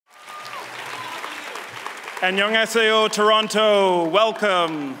안녕하세요, Toronto.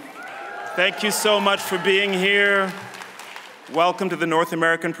 Welcome. Thank you so much for being here. Welcome to the North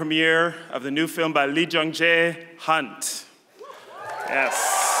American premiere of the new film by Lee Jung-jae, Hunt.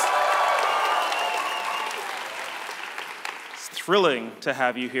 Yes. It's thrilling to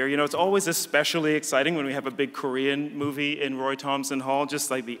have you here. You know, it's always especially exciting when we have a big Korean movie in Roy Thomson Hall, just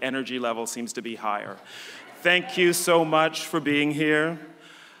like the energy level seems to be higher. Thank you so much for being here.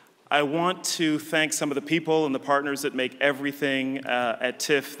 I want to thank some of the people and the partners that make everything at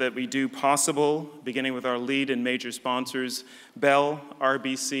TIFF that we do possible, beginning with our lead and major sponsors, Bell,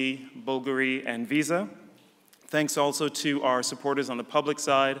 RBC, Bulgari, and Visa. Thanks also to our supporters on the public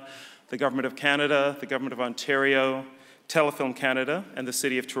side, the Government of Canada, the Government of Ontario, Telefilm Canada, and the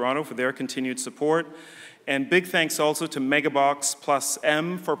City of Toronto for their continued support. And big thanks also to Megabox Plus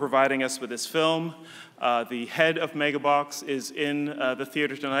M for providing us with this film. The head of Megabox is in the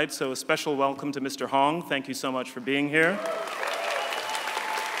theater tonight, so a special welcome to Mr. Hong. Thank you so much for being here.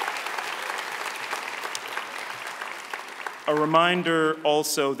 A reminder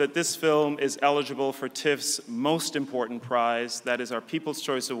also that this film is eligible for TIFF's most important prize, that is our People's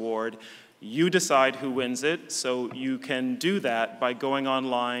Choice Award. You decide who wins it, so you can do that by going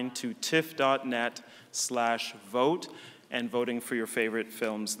online to tiff.net/vote and voting for your favorite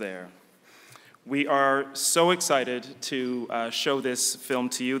films there. We are so excited to show this film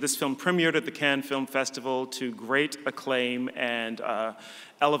to you. This film premiered at the Cannes Film Festival to great acclaim and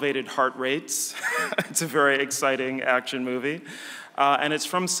elevated heart rates. It's a very exciting action movie. And it's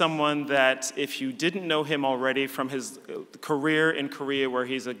from someone that, if you didn't know him already from his career in Korea, where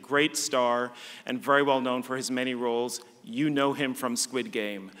he's a great star and very well known for his many roles, you know him from Squid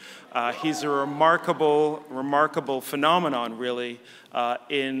Game. He's a remarkable phenomenon, really,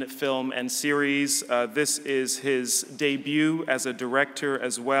 in film and series. This is his debut as a director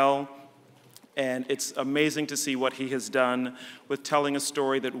as well. And it's amazing to see what he has done with telling a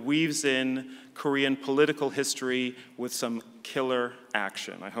story that weaves in Korean political history with some killer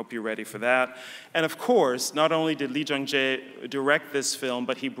action. I hope you're ready for that. And of course, not only did Lee Jung-jae direct this film,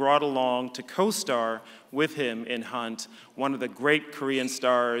 but he brought along to co-star with him in Hunt one of the great Korean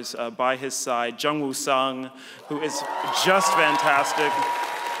stars by his side, Jung Woo-sung, who is just fantastic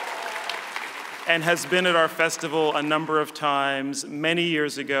and has been at our festival a number of times. Many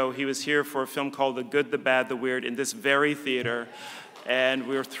years ago, he was here for a film called The Good, the Bad, the Weird in this very theater, and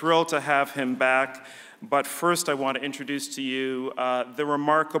we're thrilled to have him back. But first, I want to introduce to you the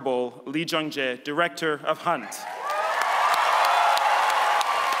remarkable Lee Jung-jae, director of Hunt.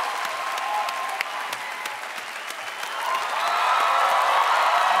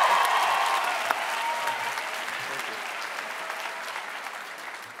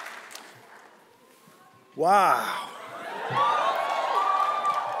 와우.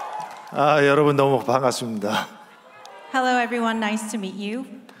 여러분 너무 반갑습니다. Hello everyone, nice to meet you.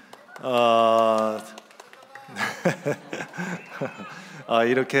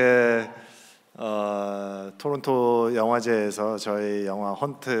 이렇게 토론토 영화제에서 저희 영화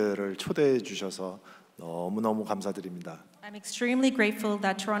헌트를 초대해 주셔서 너무너무 감사드립니다. I'm extremely grateful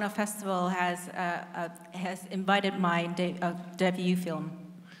that Toronto Festival has invited my debut film.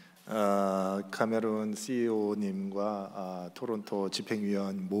 카메룬 CEO님과 토론토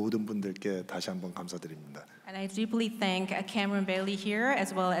집행위원 모든 분들께 다시 한번 감사드립니다. And I deeply thank Cameron Bailey here,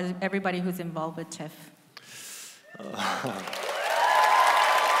 as well as everybody who's involved with TIFF.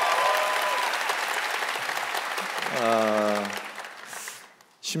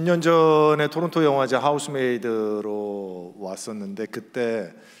 10년 전에 토론토 영화제 하우스메이드로 왔었는데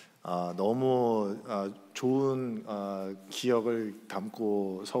그때 너무 좋은 기억을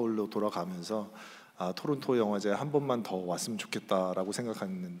담고 서울로 돌아가면서 토론토 영화제 한 번만 더 왔으면 좋겠다라고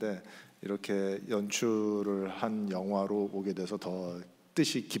생각했는데 이렇게 연출을 한 영화로 오게 돼서 더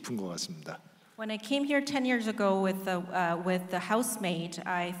뜻이 깊은 것 같습니다. When I came here 10 years ago with the Housemaid,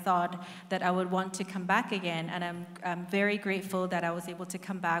 I thought that I would want to come back again, and I'm very grateful that I was able to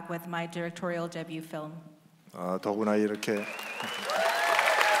come back with my directorial debut film. 더구나 이렇게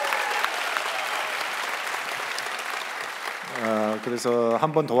그래서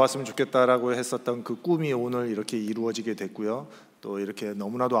한 번 더 왔으면 좋겠다라고 했었던 그 꿈이 오늘 이렇게 이루어지게 됐고요. 또 이렇게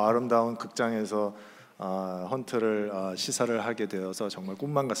너무나도 아름다운 극장에서 헌트를 시사를 하게 되어서 정말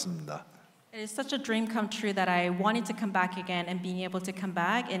꿈만 같습니다. It is such a dream come true that I wanted to come back again, and being able to come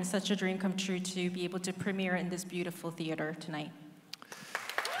back, and such a dream come true to be able to premiere in this beautiful theater tonight.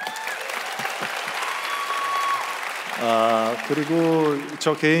 그리고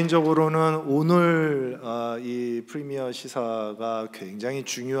저 개인적으로는 오늘 이 프리미어 시사가 굉장히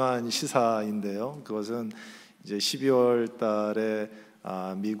중요한 시사인데요. 그것은 이제 12월 달에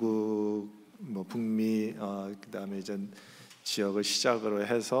미국 뭐 북미 그다음에 이제 지역을 시작으로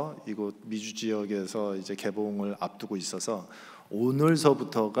해서 이곳 미주 지역에서 이제 개봉을 앞두고 있어서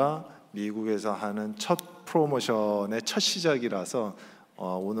오늘서부터가 미국에서 하는 첫 프로모션의 첫 시작이라서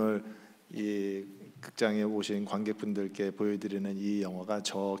오늘 이 극장에 오신 관객분들께 보여드리는 이 영화가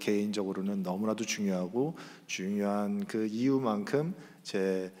저 개인적으로는 너무나도 중요하고 중요한 그 이유만큼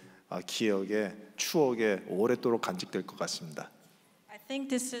제 기억에 추억에 오랫도록 간직될 것 같습니다. I think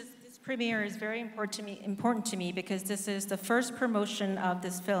this premiere is very important to me because this is the first promotion of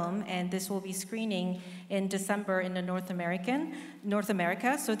this film, and this will be screening in December in the North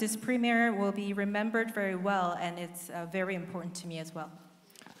America. So this premiere will be remembered very well, and it's very important to me as well.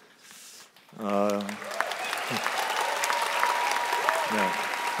 네,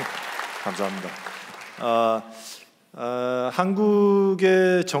 감사합니다.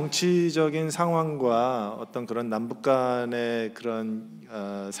 한국의 정치적인 상황과 어떤 그런 남북 간의 그런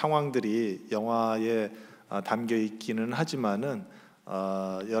상황들이 영화에 담겨 있기는 하지만은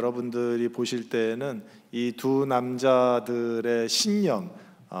여러분들이 보실 때에는 이 두 남자들의 신념,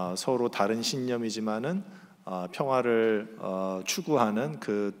 서로 다른 신념이지만은 평화를 추구하는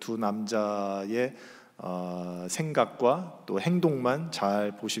그 두 남자의 생각과 또 행동만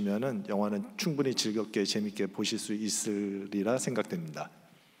잘 보시면은 영화는 충분히 즐겁게 재밌게 보실 수 있으리라 생각됩니다.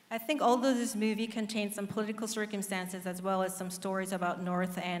 I think although this movie contains some political circumstances as well as some stories about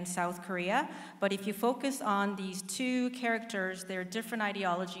North and South Korea, but if you focus on these two characters, their different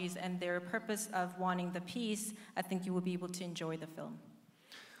ideologies and their purpose of wanting the peace, I think you will be able to enjoy the film.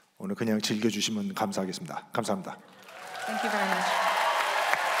 오늘 그냥 즐겨주시면 감사하겠습니다. 감사합니다. Thank you very much.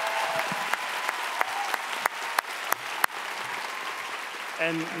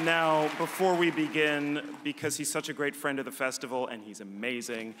 And now, before we begin, because he's such a great friend of the festival and he's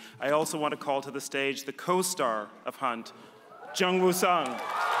amazing, I also want to call to the stage the co-star of Hunt, Jung Woo-sung.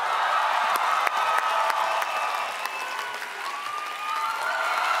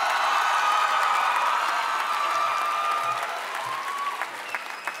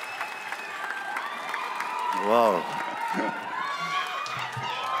 Wow.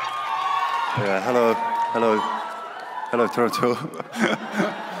 Yeah, hello, Toronto.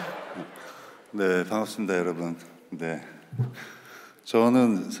 네, 반갑습니다, 여러분. 네,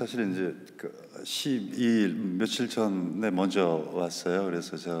 저는 사실 이제 12일 며칠 전에 먼저 왔어요.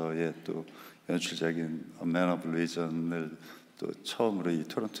 그래서 저의 또 연출작인 A Man of Legion을 또 처음으로 이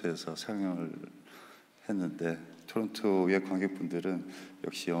토론토에서 상영을 했는데 토론토의 관객분들은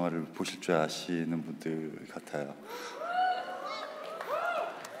역시 영화를 보실 줄 아시는 분들 같아요.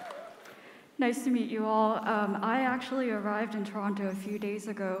 Nice to meet you all. I actually arrived in Toronto a few days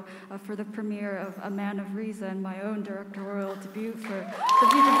ago for the premiere of A Man of Reason, my own directorial debut for the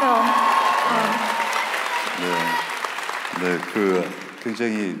feature film. 네, 그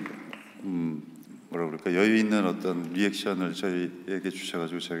굉장히 뭐라 그럴까 여유 있는 어떤 리액션을 저희에게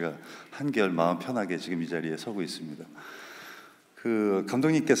주셔가지고 저희가 한결 마음 편하게 지금 이 자리에 서고 있습니다. 그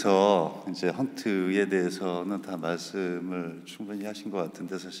감독님께서 이제 헌트에 대해서는 다 말씀을 충분히 하신 것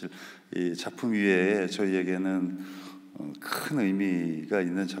같은데 사실 이 작품 위에 저희에게는 큰 의미가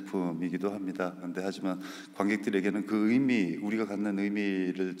있는 작품이기도 합니다. 그런데 하지만 관객들에게는 그 의미, 우리가 갖는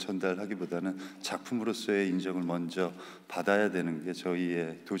의미를 전달하기보다는 작품으로서의 인정을 먼저 받아야 되는 게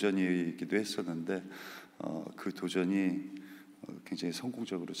저희의 도전이기도 했었는데 그 도전이 굉장히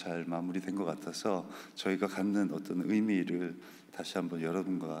성공적으로 잘 마무리된 것 같아서 저희가 갖는 어떤 의미를 다시 한번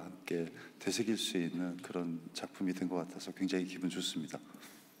여러분과 함께 되새길 수 있는 그런 작품이 된 것 같아서 굉장히 기분 좋습니다.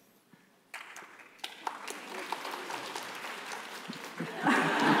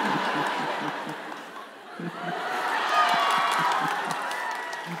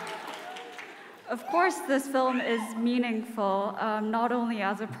 Of course, this film is meaningful, not only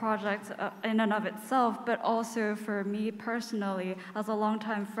as a project in and of itself, but also for me personally, as a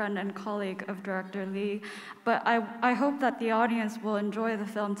longtime friend and colleague of director Lee. But I hope that the audience will enjoy the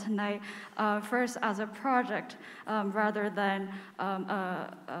film tonight, first as a project, rather than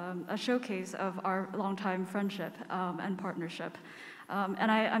a showcase of our longtime friendship and partnership. And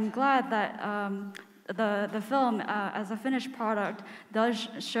I'm glad that the film, as a finished product, does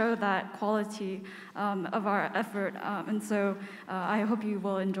show that quality of our effort, and so I hope you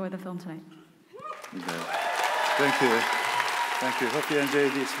will enjoy the film tonight. Thank you. Thank you. Hope you enjoy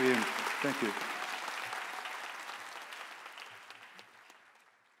this film. Thank you.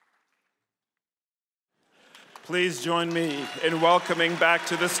 Please join me in welcoming back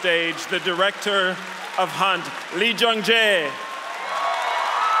to the stage the director of Hunt, Lee Jung-jae,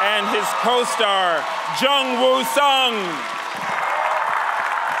 and his co-star, Jung Woo-sung.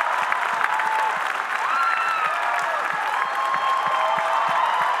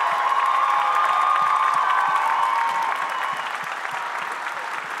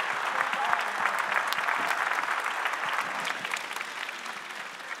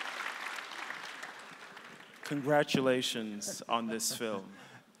 Congratulations on this film.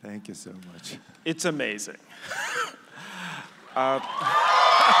 Thank you so much. It's amazing. I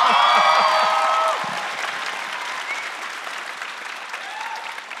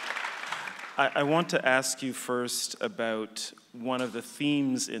want to ask you first about one of the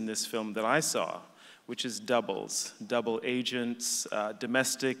themes in this film that I saw, which is doubles, double agents,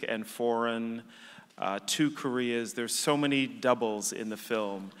 domestic and foreign, two Koreas. There's so many doubles in the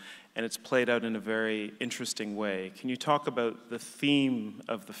film, and it's played out in a very interesting way. Can you talk about the theme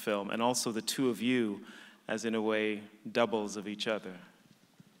of the film and also the two of you as, in a way, doubles of each other?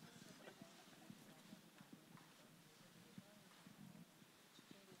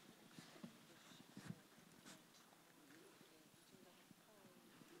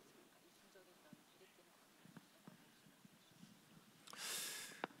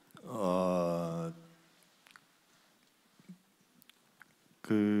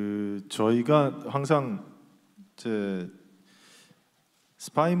 저희가 항상 이제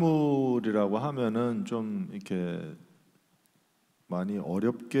스파이물이라고 하면은 좀 이렇게 많이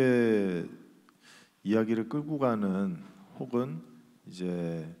어렵게 이야기를 끌고 가는, 혹은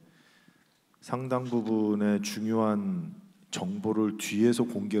이제 상당 부분의 중요한 정보를 뒤에서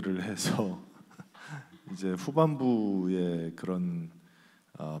공개를 해서 이제 후반부에 그런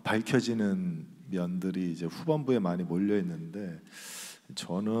밝혀지는 면들이 이제 후반부에 많이 몰려 있는데,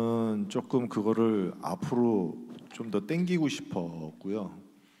 저는 조금 그거를 앞으로 좀 더 땡기고 싶었고요.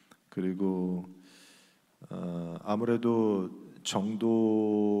 그리고 아무래도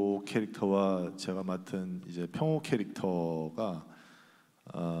정도 캐릭터와 제가 맡은 이제 평호 캐릭터가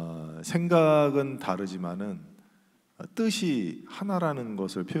생각은 다르지만은 뜻이 하나라는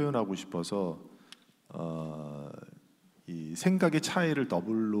것을 표현하고 싶어서 이 생각의 차이를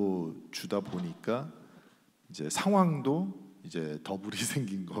더블로 주다 보니까 이제 상황도 이제 더블이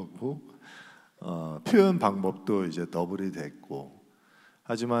생긴 거고, 표현 방법도 이제 더블이 됐고,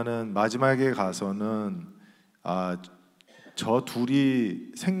 하지만은 마지막에 가서는 저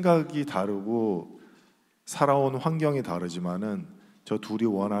둘이 생각이 다르고 살아온 환경이 다르지만은 저 둘이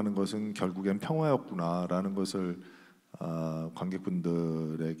원하는 것은 결국엔 평화였구나라는 것을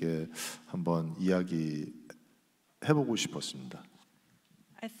관객분들에게 한번 이야기해보고 싶었습니다.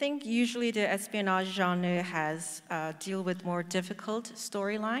 I think usually the espionage genre has deal with more difficult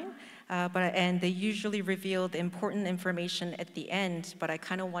storyline, and they usually reveal the important information at the end. But I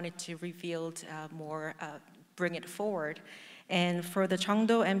kind of wanted to reveal more, bring it forward. And for the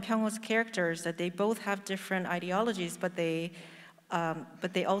Chang-do and Pyung-ho's characters, that they both have different ideologies, but they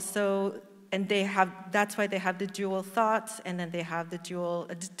also. And they have, that's why they have the dual thoughts, and then they have the two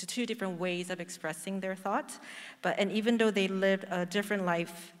different ways of expressing their thoughts. And even though they lived a different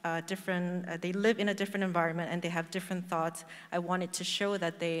life, they live in a different environment, and they have different thoughts, I wanted to show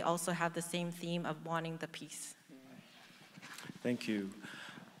that they also have the same theme of wanting the peace. Thank you.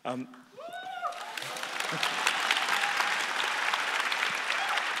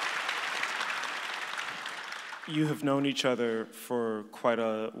 You have known each other for quite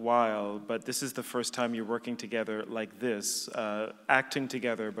a while, but this is the first time you're working together like this, acting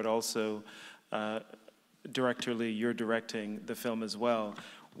together, but also directorially, you're directing the film as well.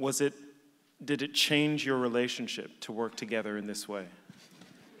 Did it change your relationship to work together in this way?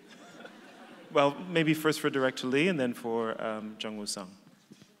 Well, maybe first for director Lee and then for Jung Woo-sung.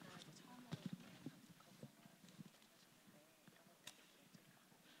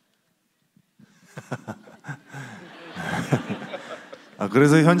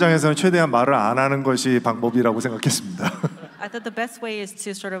 그래서 현장에서는 최대한 말을 안 하는 것이 방법이라고 생각했습니다. I thought the best way is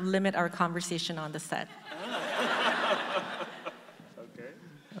to sort of limit our conversation on the set.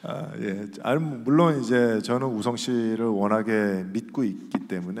 예, 물론 이제 저는 우성 씨를 워낙에 믿고 있기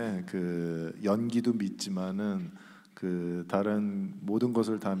때문에 그 연기도 믿지만은 그 다른 모든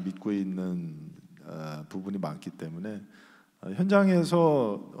것을 다 믿고 있는 부분이 많기 때문에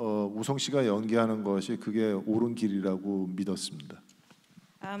현장에서 우성 씨가 연기하는 것이 그게 옳은 길이라고 믿었습니다.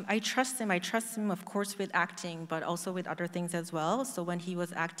 I trust him, of course, with acting, but also with other things as well. So when he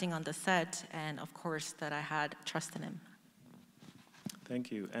was acting on the set, and of course that I had trust in him.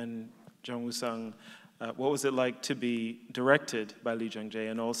 Thank you. And Jung Woo-sung, what was it like to be directed by Lee Jung-jae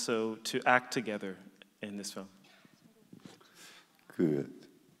and also to act together in this film?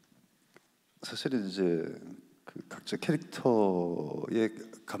 사실은 이제 그 각자 캐릭터의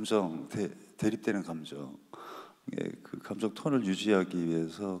감정 대립되는 감정. 그 감정 톤을 유지하기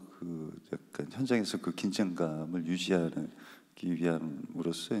위해서 그 약간 현장에서 그 긴장감을 유지하기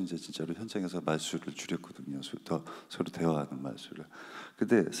위함으로써 이제 진짜로 현장에서 말수를 줄였거든요. 더 서로 대화하는 말수를.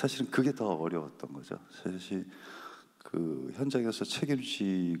 근데 사실은 그게 더 어려웠던 거죠. 사실 그 현장에서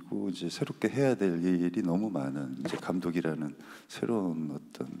책임지고 이제 새롭게 해야 될 일이 너무 많은 이제 감독이라는 새로운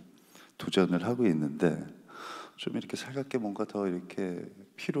어떤 도전을 하고 있는데 좀 이렇게 살갑게 뭔가 더 이렇게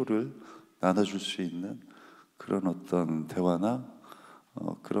피로를 나눠줄 수 있는 그런 어떤 대화나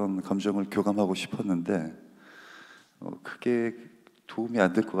그런 감정을 교감하고 싶었는데 그게 도움이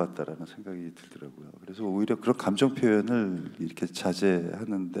안 될 것 같다라는 생각이 들더라고요. 그래서 오히려 그런 감정 표현을 이렇게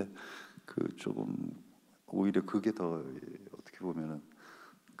자제하는데 그 조금 오히려 그게 더 어떻게 보면은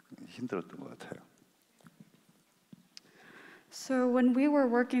힘들었던 것 같아요. So when we were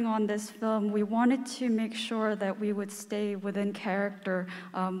working on this film, we wanted to make sure that we would stay within character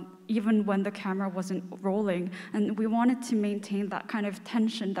even when the camera wasn't rolling. And we wanted to maintain that kind of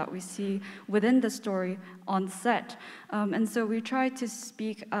tension that we see within the story on set. And so we tried to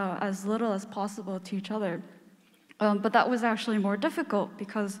speak as little as possible to each other. But that was actually more difficult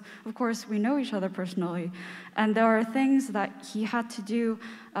because, of course, we know each other personally. And there are things that he had to do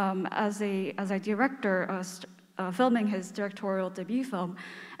as a director, filming his directorial debut film,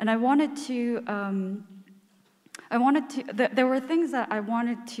 and there were things that I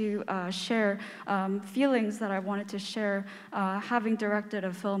wanted to share, feelings that I wanted to share, having directed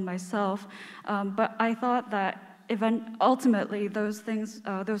a film myself. But I thought that ultimately those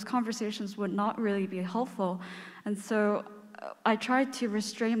conversations would not really be helpful, and so I tried to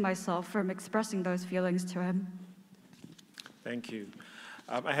restrain myself from expressing those feelings to him. Thank you.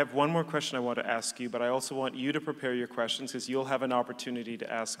 I have one more question I want to ask you, but I also want you to prepare your questions because you'll have an opportunity to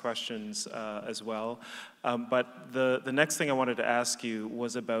ask questions as well. But the next thing I wanted to ask you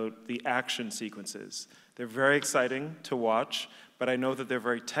was about the action sequences. They're very exciting to watch, but I know that they're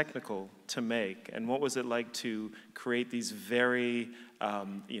very technical to make. And what was it like to create these very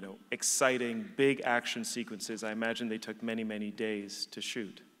exciting, big action sequences? I imagine they took many, many days to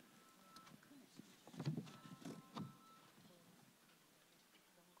shoot.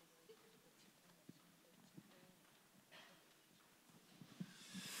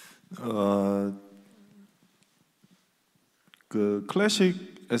 그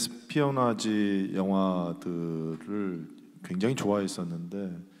클래식 에스피어나지 영화들을 굉장히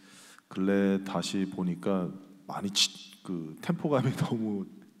좋아했었는데 근래 다시 보니까 많이 그 템포감이 너무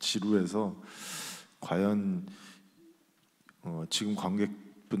지루해서 과연 지금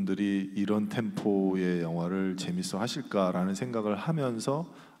관객분들이 이런 템포의 영화를 재밌어 하실까라는 생각을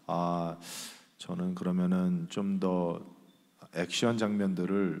하면서 저는 그러면은 좀 더 액션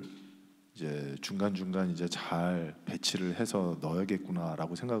장면들을 이제 중간중간 이제 잘 배치를 해서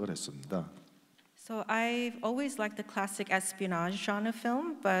넣어야겠구나라고 생각을 했습니다. So I've always liked the classic espionage genre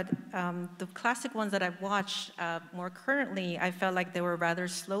film, but the classic ones that I've watched more currently, I felt like they were rather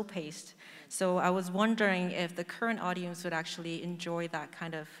slow-paced. So I was wondering if the current audience would actually enjoy that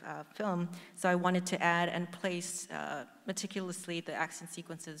kind of film. So I wanted to add and place meticulously the action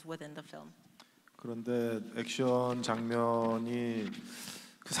sequences within the film. 그런데 액션 장면이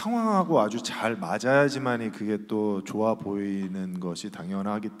그 상황하고 아주 잘 맞아야지만이 그게 또 좋아 보이는 것이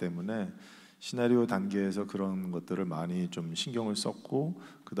당연하기 때문에 시나리오 단계에서 그런 것들을 많이 좀 신경을 썼고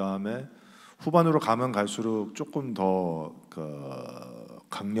그 다음에 후반으로 가면 갈수록 조금 더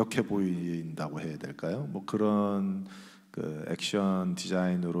강력해 보인다고 해야 될까요? 뭐 그런 그 액션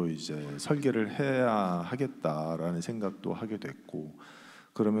디자인으로 이제 설계를 해야 하겠다라는 생각도 하게 됐고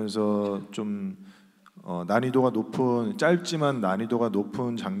그러면서 좀 난이도가 높은 짧지만 난이도가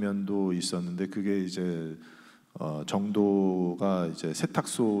높은 장면도 있었는데 그게 이제 정도가 이제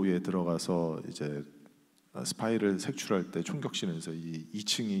세탁소에 들어가서 이제 스파이를 색출할 때 총격신에서 이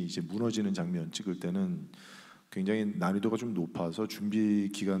 2층이 이제 무너지는 장면 찍을 때는 굉장히 난이도가 좀 높아서 준비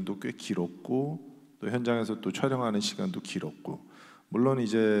기간도 꽤 길었고 또 현장에서 또 촬영하는 시간도 길었고 물론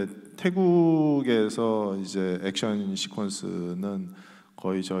이제 태국에서 이제 액션 시퀀스는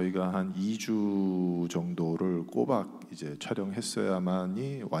거의 저희가 한 2주 정도를 꼬박 이제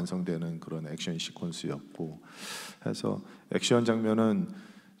촬영했어야만이 완성되는 그런 액션 시퀀스였고 해서 액션 장면은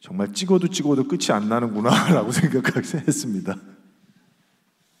정말 찍어도 끝이 안 나는구나라고 생각했습니다.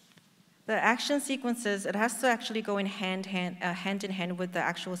 The action sequences, it has to actually go in hand in hand with the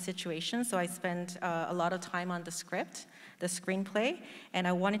actual situation. So I spent a lot of time on the script, the screenplay, and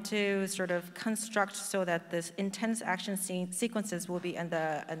I wanted to sort of construct so that this intense action sequences will be at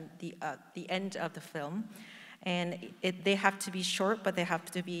the end of the film. And they have to be short, but they have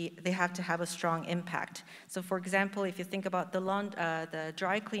to have a strong impact. So, for example, if you think about the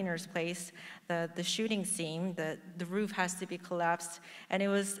dry cleaner's place, the shooting scene, the roof has to be collapsed, and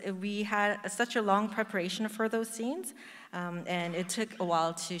we had such a long preparation for those scenes, and it took a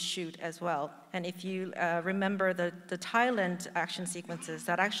while to shoot as well. And if you remember the Thailand action sequences,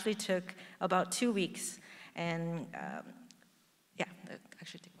 that actually took about 2 weeks. And yeah, I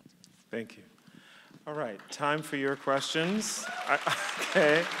should take one. Thank you. All right, time for your questions.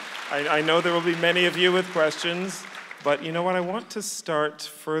 Okay, I know there will be many of you with questions, but you know what? I want to start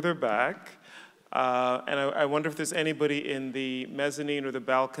further back. And I wonder if there's anybody in the mezzanine or the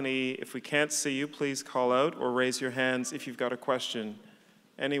balcony. If we can't see you, please call out or raise your hands if you've got a question.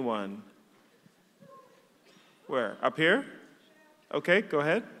 Anyone? Where? Up here? Okay, go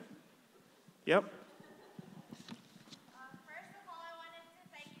ahead. Yep. First of all, I wanted to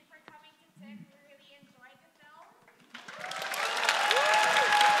thank you for coming to TIFF. We really enjoyed the film.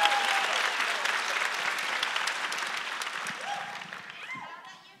 Now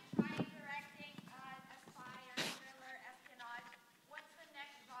that you've tried directing a spy or thriller, espionage, what's the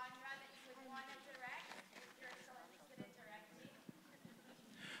next genre that you would want to direct if you're so interested in directing?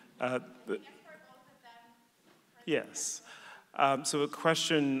 I guess for both of them. Yes. So a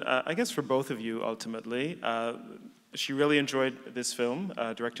question, I guess for both of you ultimately. She really enjoyed this film,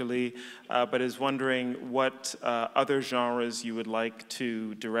 Director Lee, but is wondering what other genres you would like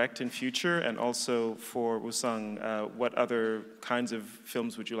to direct in future, and also for Woo-sung, what other kinds of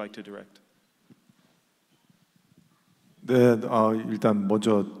films would you like to direct? 네, 일단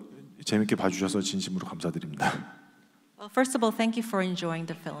먼저 재밌게 봐주셔서 진심으로 감사드립니다. Well, first of all, thank you for enjoying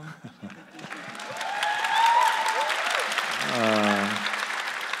the film.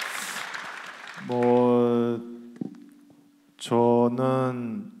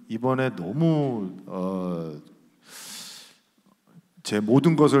 저는 이번에 너무 제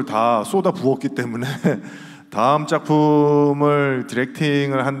모든 것을 다 쏟아 부었기 때문에 다음 작품을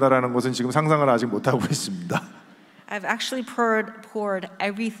디렉팅을 한다라는 것은 지금 상상을 아직 못 하고 있습니다. I've actually poured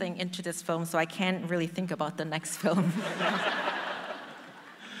everything into this film, so I can't really think about the next film.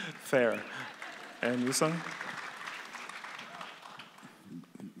 Fair. And Woo-sung?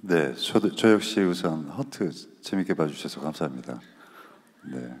 네, 저 역시 우선 헌트 재밌게 봐주셔서 감사합니다.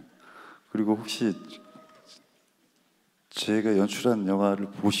 네, 그리고 혹시 제가 연출한 영화를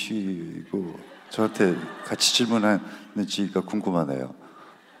보시고 저한테 같이 질문하는지가 궁금하네요.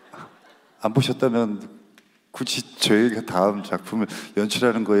 안 보셨다면 굳이 저희가 다음 작품을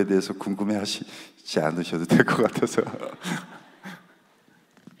연출하는 거에 대해서 궁금해하시지 않으셔도 될 것 같아서.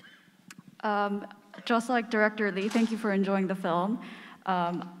 Just like Director Lee, thank you for enjoying the film.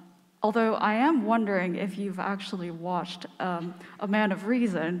 Although I am wondering if you've actually watched A Man of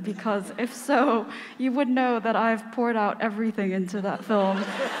Reason, because if so, you would know that I've poured out everything into that film.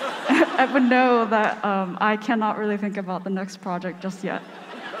 I would know that I cannot really think about the next project just yet.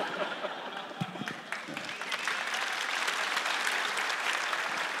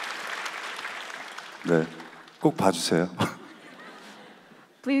 네, 꼭 봐주세요.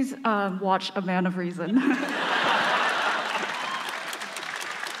 Please watch A Man of Reason.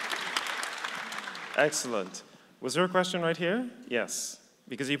 Excellent. Was there a question right here? Yes.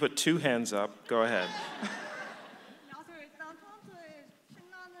 Because you put two hands up. Go ahead. 안녕하세요. 일단 토론토에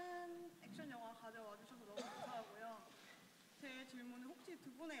신나는 액션 영화 가져와 주셔서 너무 감사하고요. 제 질문은 혹시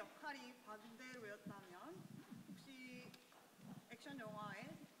두 분의 역할이 반대로였다면 혹시 액션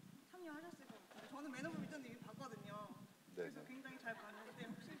영화에 참여하셨을 것 같아요. 저는 맨 오브 리전 이미 봤거든요. 그래서 굉장히 잘 봤는데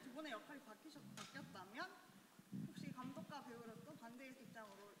혹시 두 분의 역할이 바뀌었다면 혹시 감독과 배우로서 반대의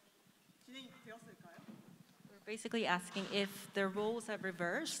입장으로 진행이 되었을까요? Basically asking if the roles have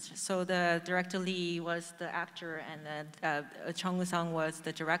reversed. So the director Lee was the actor and then Jung Woo-sung was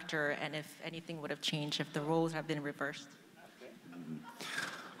the director, and if anything would have changed if the roles have been reversed.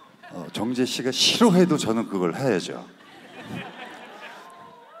 정재 씨가 싫어해도 저는 그걸 해야죠.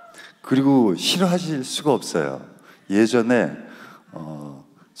 그리고 싫어하실 수가 없어요. 예전에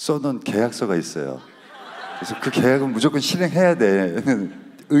써놓은 계약서가 있어요. 그래서 그 계약은 무조건 실행해야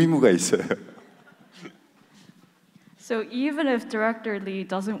되는 의무가 있어요. So even if Director Lee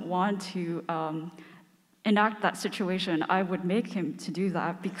doesn't want to enact that situation, I would make him to do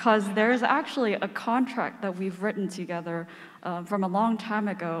that because there's actually a contract that we've written together from a long time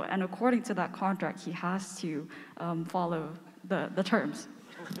ago, and according to that contract, he has to follow the terms.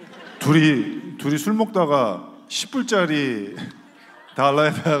 둘이 술 먹다가 10불짜리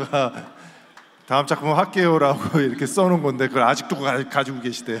달러에다가 다음 작품 할게요라고 이렇게 써놓은 건데 그걸 아직도 가지고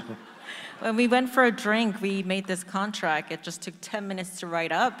계시대요. When we went for a drink, we made this contract. It just took 10 minutes to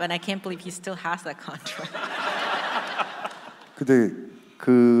write up, and I can't believe he still has that contract. 근데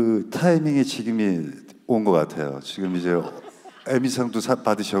그 타이밍이 지금이 온 것 같아요. 지금 이제 에미상도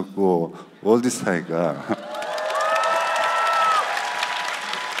받으셨고 월드스타니까.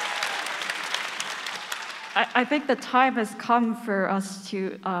 I think the time has come for us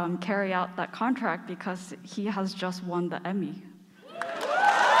to carry out that contract because he has just won the Emmy.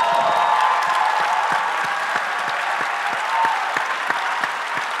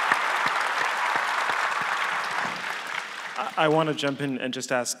 I want to jump in and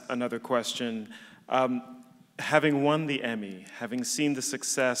just ask another question. Having won the Emmy, having seen the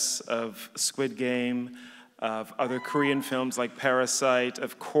success of Squid Game, of other Korean films like Parasite,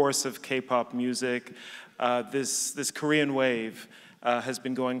 of course of K-pop music, this Korean wave has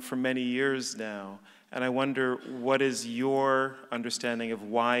been going for many years now. And I wonder, what is your understanding of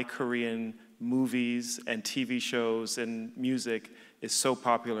why Korean movies and TV shows and music is so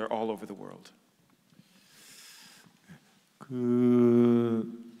popular all over the world?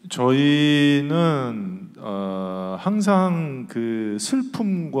 저희는 항상 그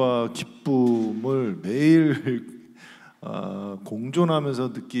슬픔과 기쁨을 매일 공존하면서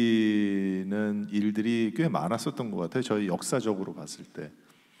느끼는 일들이 꽤 많았었던 것 같아요. 저희 역사적으로 봤을 때.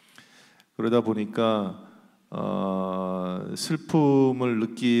 그러다 보니까 슬픔을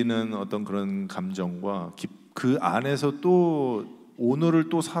느끼는 어떤 그런 감정과 그 안에서 또 오늘을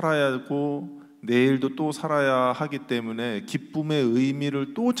또 살아야 하고 내일도 또 살아야 하기 때문에 기쁨의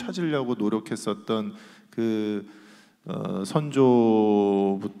의미를 또 찾으려고 노력했었던 그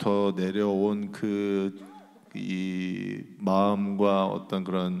선조부터 내려온 이 마음과 어떤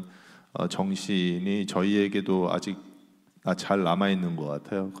그런 정신이 저희에게도 아직 잘 남아 있는 것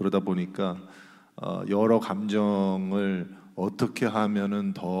같아요. 그러다 보니까 여러 감정을 어떻게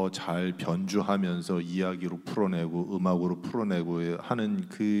하면은 더 잘 변주하면서 이야기로 풀어내고 음악으로 풀어내고 하는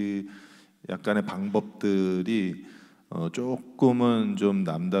그 약간의 방법들이 조금은 좀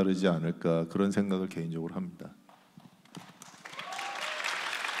남다르지 않을까 그런 생각을 개인적으로 합니다.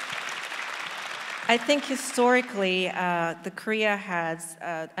 I think historically, the Korea has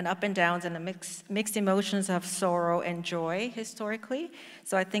an up and downs and a mixed emotions of sorrow and joy historically.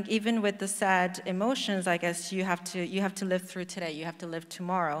 So I think even with the sad emotions, I guess you have to live through today. You have to live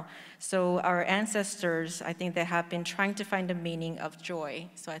tomorrow. So our ancestors, I think they have been trying to find a meaning of joy.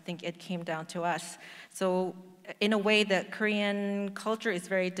 So I think it came down to us. So in a way, the Korean culture is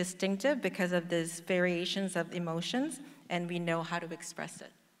very distinctive because of these variations of emotions, and we know how to express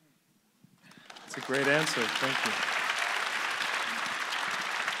it. That's a great answer. Thank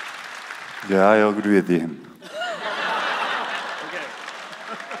you. Yeah, I agree with him. Okay.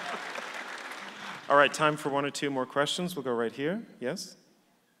 All right, time for one or two more questions. We'll go right here. Yes?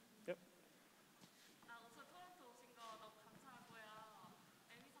 Yep.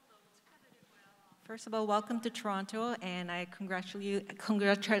 First of all, welcome to Toronto, and I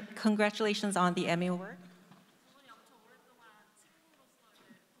congratulations on the Emmy Award.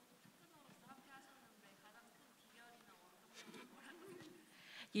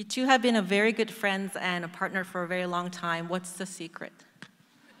 You two have been a very good friends and a partner for a very long time. What's the secret?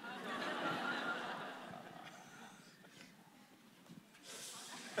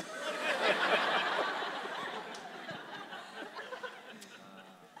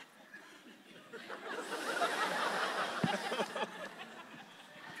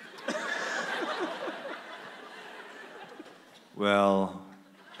 Well,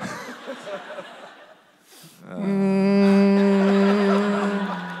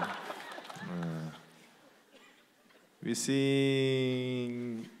 we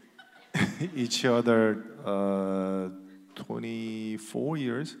seen each other 24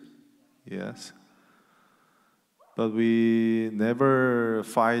 years, yes, but we never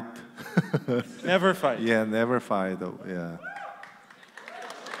fight. Never fight. Yeah, never fight. Yeah.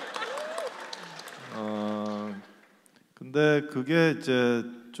 근데 그게 이제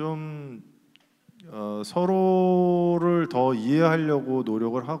좀 서로를 더 이해하려고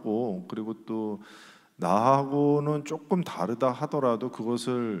노력을 하고 그리고 또 나하고는 조금 다르다 하더라도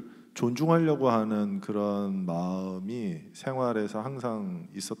그것을 존중하려고 하는 그런 마음이 생활에서 항상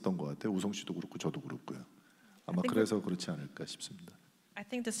있었던 것 같아요. 우성 씨도 그렇고 저도 그렇고요. 아마 그래서 그렇지 않을까 싶습니다. I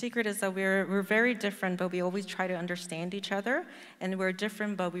think the secret is that we're very different, but we always try to understand each other, and we're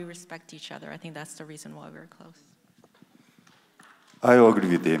different, but we respect each other. I think that's the reason why we're close. I agree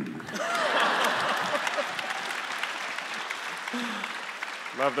with him.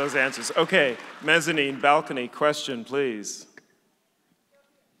 Love those answers. Okay, mezzanine, balcony, question, please.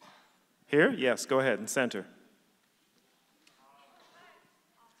 Here? Yes, go ahead, in center.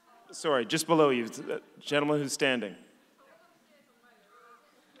 Sorry, just below you, gentleman who's standing.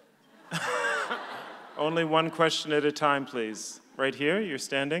 Only one question at a time, please. Right here, you're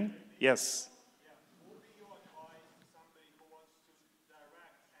standing? Yes. What would be your advice to somebody who wants to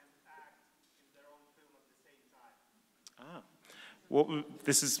direct and act in their own film at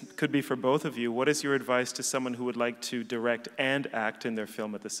the same time? Could be for both of you. What is your advice to someone who would like to direct and act in their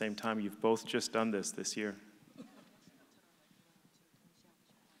film at the same time? You've both just done this year.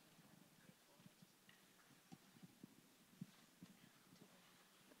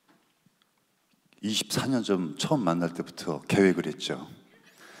 24년 전 처음 만날 때부터 계획을 했죠.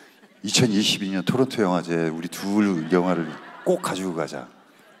 2022년 토론토 영화제에 우리 둘 영화를 꼭 가지고 가자.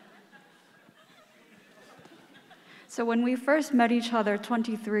 So when we first met each other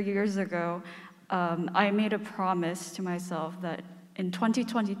 23 years ago, I made a promise to myself that in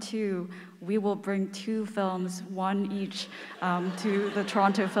 2022, we will bring 2 films, one each, to the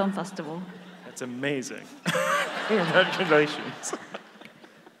Toronto Film Festival. That's amazing. Congratulations.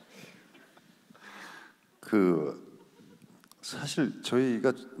 사실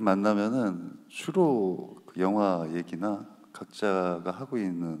저희가 만나면은 주로 영화 얘기나 각자가 하고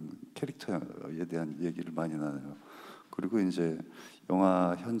있는 캐릭터에 대한 얘기를 많이 나눠요. 그리고 이제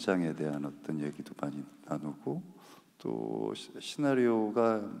영화 현장에 대한 어떤 얘기도 많이 나누고 또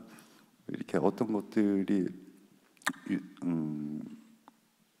시나리오가 이렇게 어떤 것들이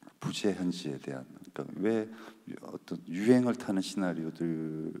부재한지에 대한, 그러니까 왜 어떤 유행을 타는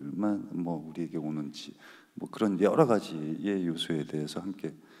시나리오들만 뭐 우리에게 오는지 뭐 그런 여러 가지의 요소에 대해서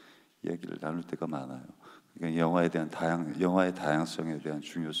함께 이야기를 나눌 때가 많아요. 그러니까 영화의 다양성에 대한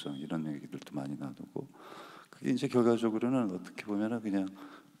중요성 이런 얘기들도 많이 나누고, 그게 이제 결과적으로는 어떻게 보면은 그냥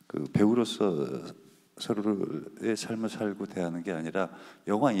그 배우로서 서로의 삶을 살고 대하는 게 아니라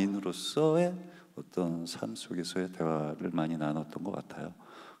영화인으로서의 어떤 삶 속에서의 대화를 많이 나눴던 것 같아요.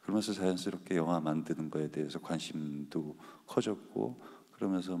 그러면서 자연스럽게 영화 만드는 거에 대해서 관심도 커졌고,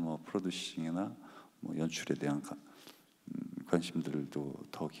 그러면서 뭐 프로듀싱이나 뭐 연출에 대한 관심들도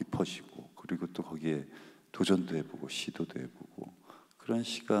더 깊어지고, 그리고 또 거기에 도전도 해보고 시도도 해보고, 그런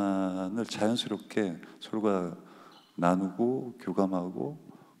시간을 자연스럽게 서로가 나누고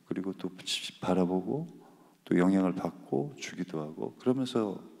교감하고, 그리고 또 바라보고 또 영향을 받고 주기도 하고,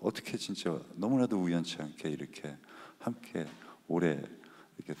 그러면서 어떻게 진짜 너무나도 우연치 않게 이렇게 함께 올해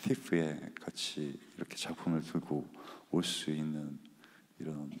이렇게 TIFF에 같이 이렇게 작품을 들고 올 수 있는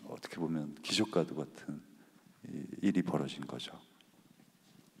이런 어떻게 보면 기적과도 같은 일이 벌어진 거죠.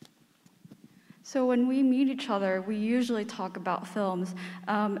 So when we meet each other, we usually talk about films,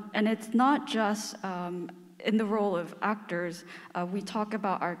 and it's not just in the role of actors. We talk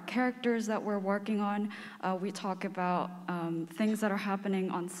about our characters that we're working on. We talk about things that are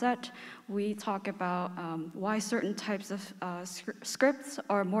happening on set. We talk about why certain types of scripts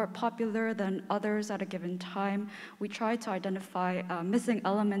are more popular than others at a given time. We try to identify missing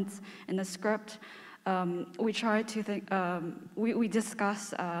elements in the script. We try to think, we discuss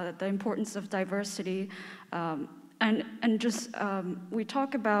the importance of diversity, and just we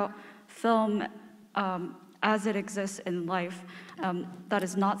talk about film as it exists in life, that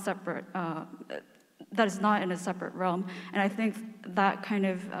is not separate, that is not in a separate realm. And I think that kind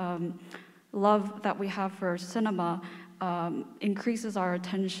of love that we have for cinema increases our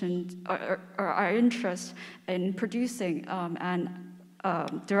attention or our interest in producing and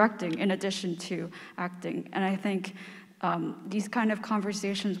directing in addition to acting. And I think these kind of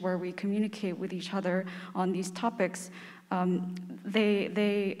conversations where we communicate with each other on these topics,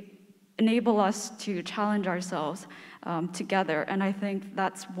 they enable us to challenge ourselves together. And I think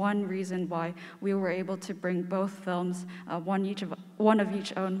that's one reason why we were able to bring both films, one of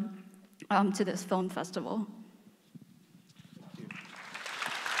each own, to this film festival.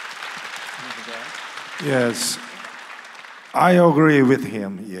 Yes, I agree with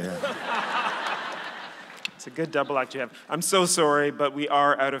him. Yeah. It's a good double act you have. I'm so sorry, but we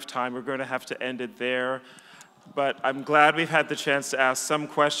are out of time. We're going to have to end it there. But I'm glad we've had the chance to ask some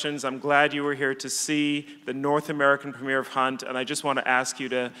questions. I'm glad you were here to see the North American premiere of Hunt, and I just want to ask you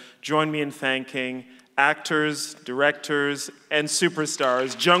to join me in thanking actors, directors, and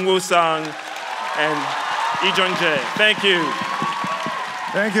superstars, Jung Woo-sung and Lee Jung-jae. Thank you.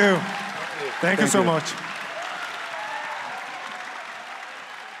 Thank you. Thank you so much.